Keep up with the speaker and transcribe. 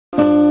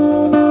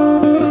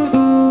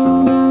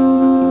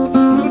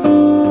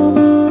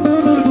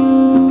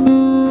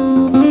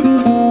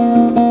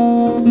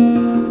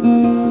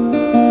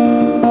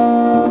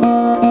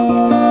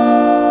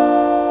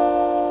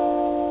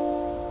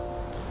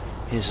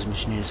is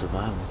Mission Needed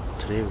Survival.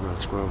 Today we're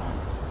at Squirrel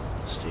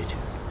Hunt. Stay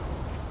tuned.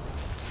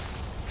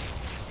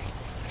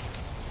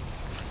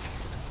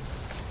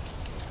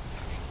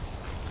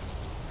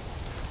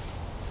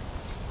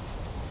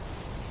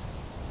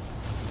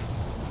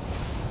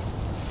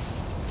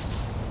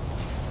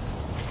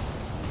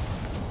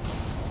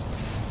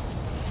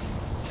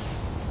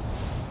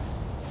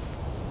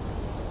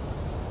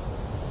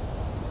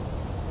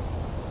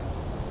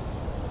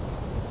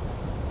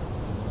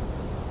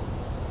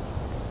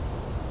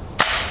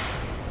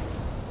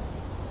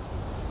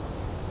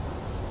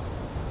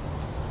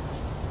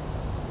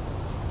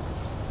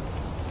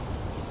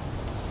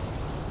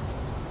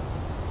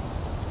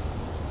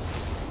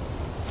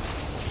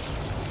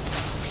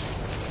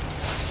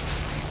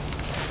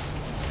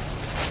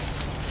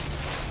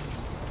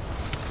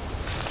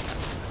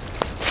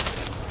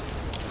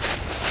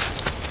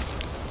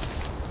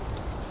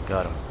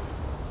 Got him.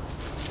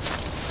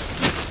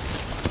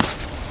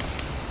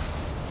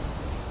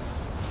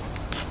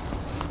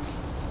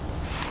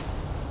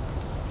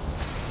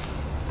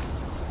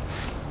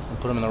 I'll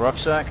put him in the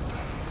rucksack.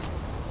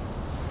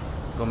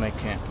 Go make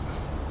camp.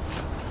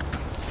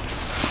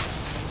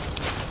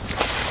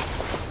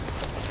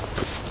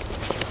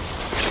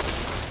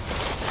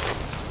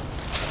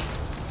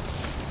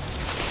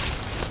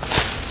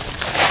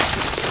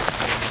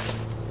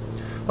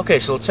 Okay,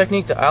 so the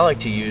technique that I like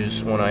to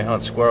use when I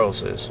hunt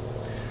squirrels is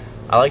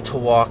I like to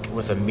walk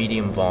with a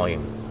medium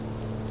volume.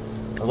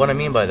 What I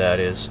mean by that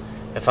is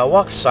if I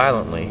walk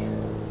silently,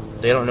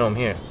 they don't know I'm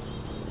here.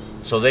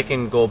 So they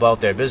can go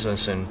about their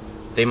business and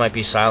they might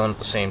be silent at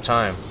the same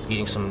time,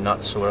 eating some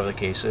nuts or whatever the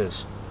case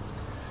is.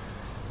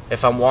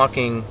 If I'm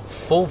walking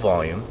full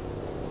volume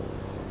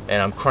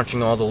and I'm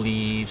crunching all the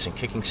leaves and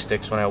kicking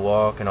sticks when I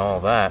walk and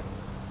all that,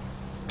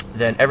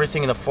 then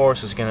everything in the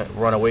forest is going to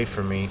run away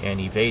from me and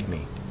evade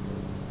me.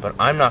 But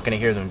I'm not going to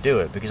hear them do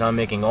it because I'm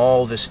making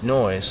all this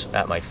noise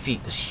at my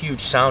feet. This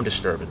huge sound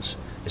disturbance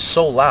is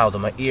so loud that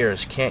my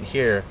ears can't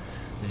hear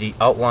the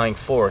outlying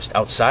forest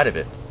outside of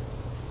it.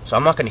 So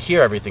I'm not going to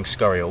hear everything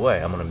scurry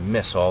away. I'm going to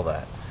miss all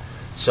that.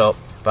 So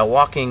by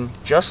walking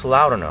just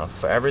loud enough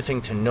for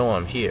everything to know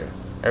I'm here,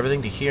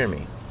 everything to hear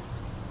me,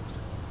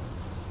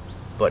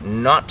 but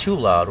not too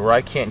loud where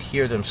I can't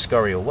hear them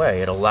scurry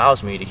away, it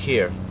allows me to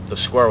hear the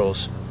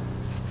squirrels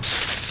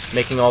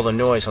making all the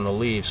noise on the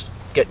leaves,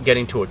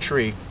 getting to a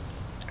tree,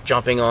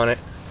 jumping on it,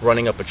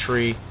 running up a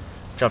tree,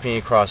 jumping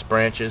across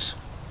branches,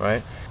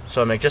 right?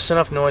 So I make just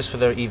enough noise for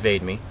them to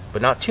evade me,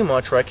 but not too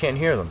much where I can't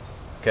hear them,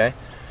 okay?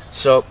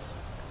 So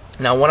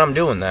now when I'm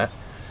doing that,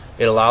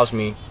 it allows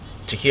me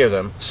to hear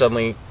them.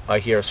 Suddenly I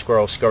hear a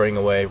squirrel scurrying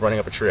away, running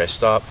up a tree, I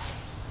stop.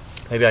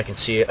 Maybe I can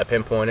see it, I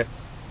pinpoint it,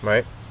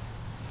 right?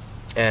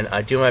 And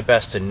I do my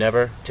best to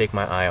never take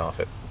my eye off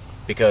it,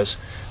 because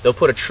they'll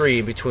put a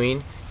tree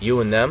between you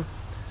and them,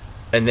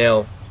 and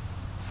they'll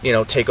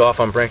take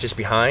off on branches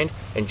behind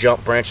and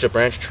jump branch to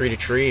branch, tree to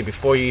tree, and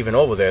before you're even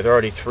over there, they're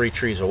already 3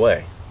 trees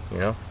away.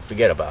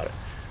 Forget about it.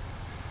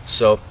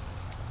 So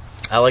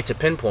I like to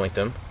pinpoint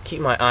them,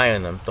 keep my eye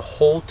on them the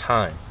whole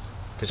time,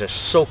 because they're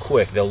so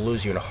quick they'll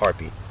lose you in a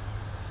heartbeat.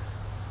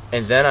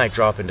 And then I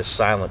drop into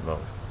silent mode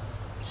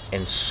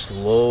and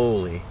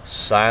slowly,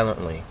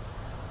 silently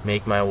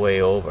make my way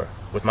over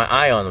with my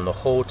eye on them the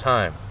whole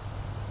time,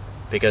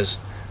 because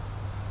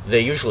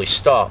they usually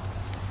stop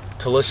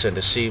to listen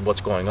to see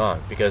what's going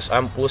on, because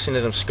I'm listening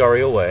to them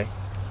scurry away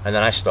and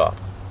then I stop,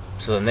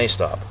 so then they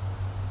stop.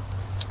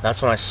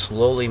 That's when I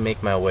slowly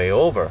make my way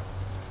over,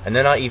 and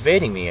they're not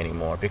evading me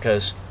anymore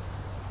because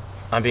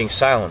I'm being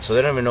silent, so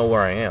they don't even know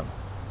where I am.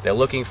 They're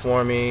looking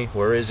for me.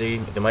 Where is he?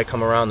 They might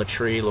come around the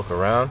tree, look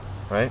around,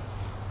 right?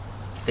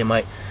 They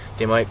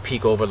might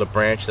peek over the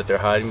branch that they're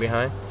hiding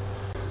behind.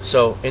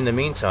 So in the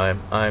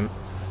meantime, I'm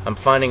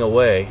finding a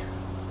way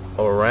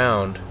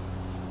around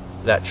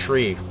that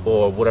tree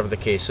or whatever the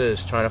case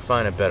is, trying to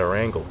find a better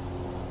angle.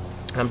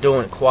 I'm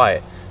doing it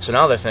quiet. So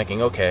now they're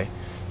thinking, okay,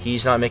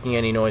 he's not making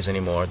any noise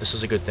anymore. This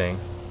is a good thing.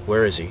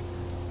 Where is he?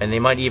 And they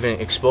might even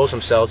expose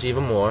themselves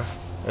even more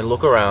and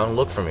look around,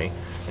 look for me.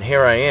 And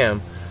here I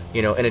am,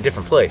 in a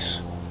different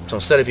place. So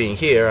instead of being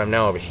here, I'm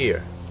now over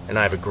here, and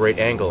I have a great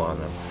angle on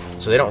them.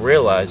 So they don't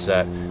realize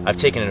that I've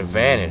taken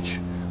advantage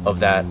of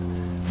that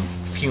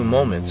few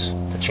moments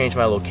to change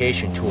my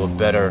location to a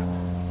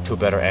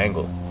better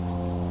angle.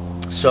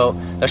 So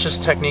that's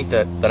just a technique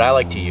that I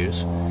like to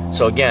use.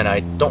 So again, I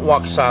don't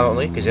walk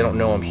silently because they don't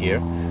know I'm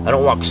here. I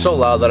don't walk so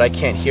loud that I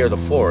can't hear the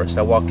forest.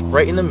 I walk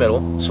right in the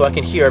middle so I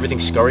can hear everything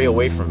scurry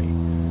away from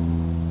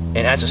me.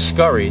 And as it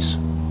scurries,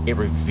 it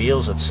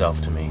reveals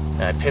itself to me,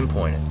 and I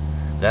pinpoint it.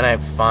 Then I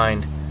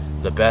find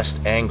the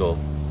best angle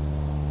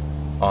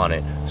on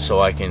it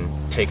so I can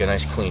take a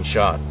nice clean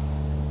shot.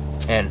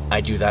 And I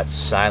do that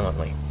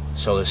silently.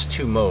 So there's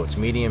 2 modes,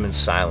 medium and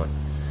silent.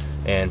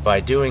 And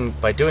by doing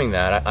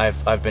that,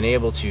 I've been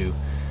able to,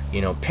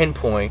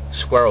 pinpoint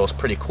squirrels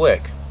pretty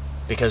quick,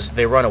 because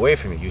they run away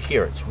from you. You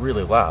hear it. It's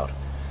really loud.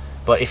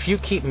 But if you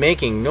keep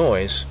making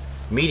noise,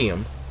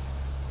 medium,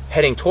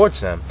 heading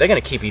towards them, they're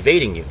going to keep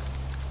evading you.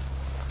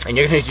 And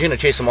you're going to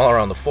chase them all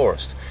around the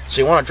forest. So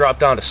you want to drop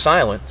down to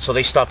silent so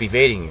they stop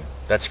evading you.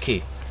 That's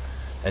key.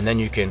 And then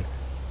you can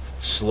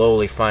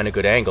slowly find a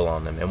good angle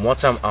on them. And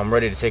once I'm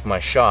ready to take my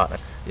shot,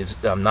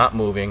 I'm not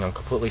moving, I'm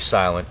completely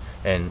silent,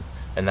 and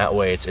that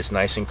way it's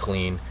nice and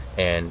clean,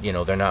 and you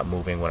know, they're not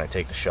moving when I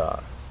take the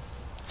shot.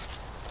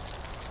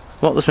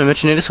 Well, this has been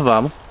Mitch Native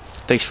Survival.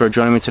 Thanks for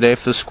joining me today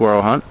for the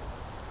squirrel hunt.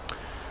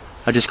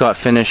 I just got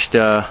finished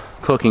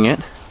cooking it,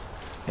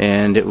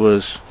 and it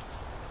was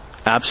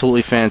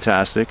absolutely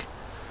fantastic.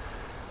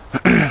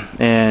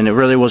 And it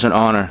really was an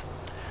honor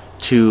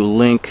to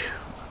link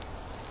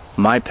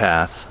my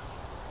path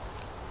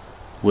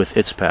with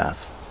its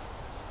path.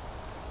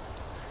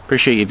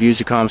 Appreciate your views,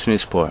 your comments, and your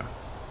support.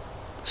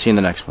 See you in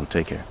the next one.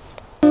 Take care.